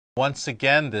Once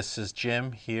again, this is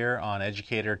Jim here on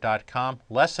Educator.com,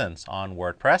 lessons on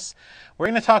WordPress. We're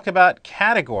going to talk about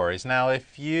categories. Now,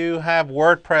 if you have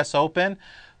WordPress open,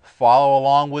 follow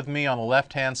along with me on the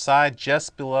left-hand side.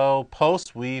 Just below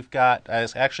post, we've got,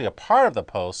 as actually a part of the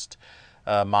post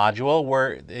module,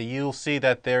 where you'll see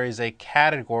that there is a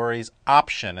categories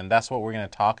option, and that's what we're going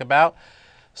to talk about.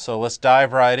 So let's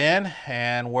dive right in,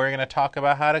 and we're going to talk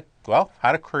about how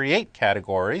to create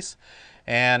categories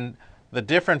and the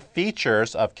different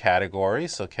features of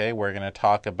categories. Okay, we're going to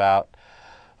talk about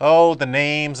the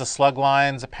names, the slug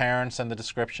lines, the parents, and the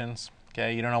descriptions.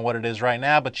 Okay, you don't know what it is right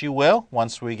now, but you will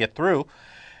once we get through.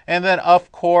 And then, of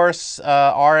course,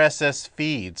 RSS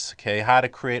feeds. Okay, how to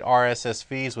create RSS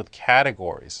feeds with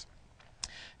categories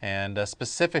and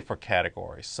specific for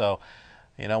categories. So,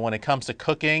 you know, when it comes to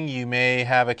cooking, you may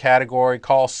have a category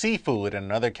called seafood, and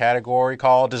another category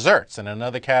called desserts, and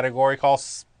another category called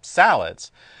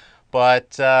salads.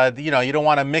 But, you know, you don't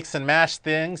want to mix and match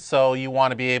things, so you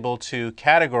want to be able to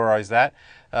categorize that.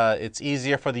 It's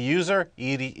easier for the user,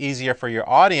 easier for your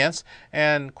audience,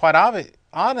 and quite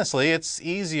honestly, it's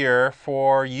easier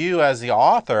for you as the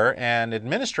author and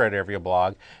administrator of your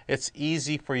blog. It's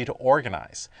easy for you to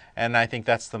organize. And I think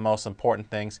that's the most important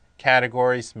thing.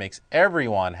 Categories makes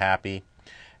everyone happy.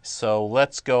 So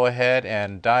let's go ahead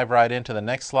and dive right into the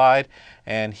next slide.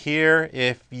 And here,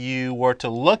 if you were to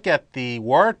look at the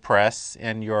WordPress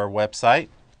in your website,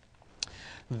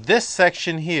 this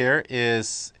section here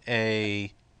is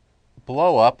a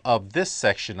blow up of this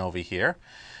section over here.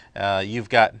 You've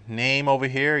got name over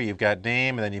here, you've got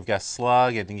name, and then you've got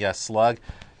slug, and you got slug.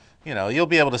 You know, you'll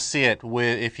be able to see it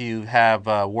if you have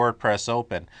WordPress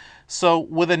open. So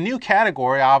with a new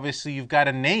category, obviously you've got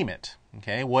to name it.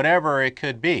 Okay, whatever it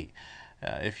could be.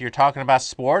 If you're talking about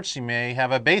sports, you may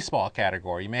have a baseball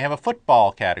category. You may have a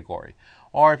football category.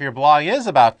 Or if your blog is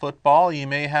about football, you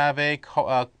may have a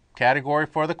category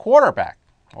for the quarterback,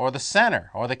 or the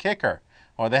center, or the kicker,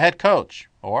 or the head coach,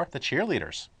 or the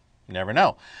cheerleaders. You never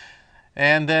know.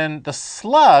 And then the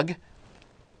slug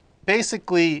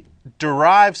basically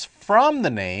derives from the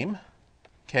name,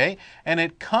 okay, and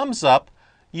it comes up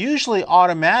usually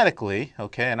automatically,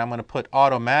 okay, and I'm going to put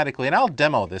automatically, and I'll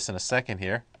demo this in a second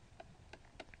here.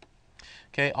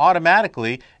 Okay,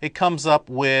 automatically it comes up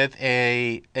with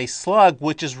a slug,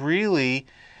 which is really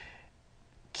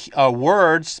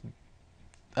words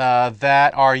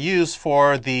that are used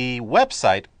for the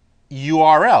website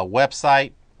URL,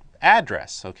 website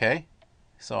address, okay?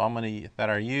 So I'm going to, that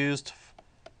are used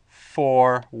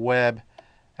for web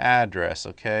address,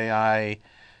 okay?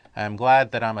 I'm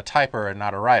glad that I'm a typer and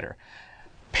not a writer.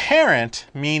 Parent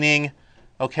meaning,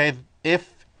 okay,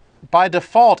 if by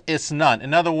default it's none.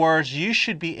 In other words, you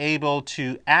should be able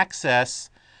to access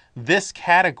this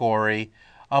category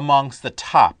amongst the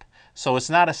top. So it's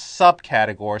not a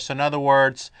subcategory. So in other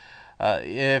words,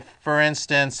 if, for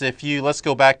instance, if you, let's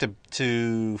go back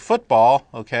to football,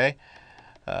 okay,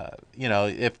 you know,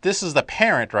 if this is the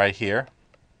parent right here,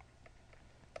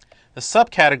 the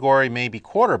subcategory may be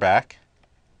quarterback.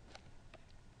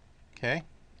 Okay,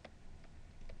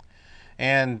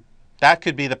 and that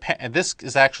could be this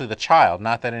is actually the child.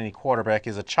 Not that any quarterback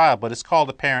is a child, but it's called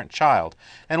the parent-child.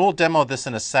 And we'll demo this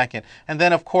in a second. And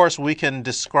then, of course, we can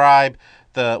describe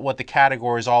what the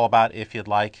category is all about if you'd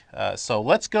like. So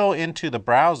let's go into the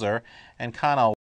browser and kind of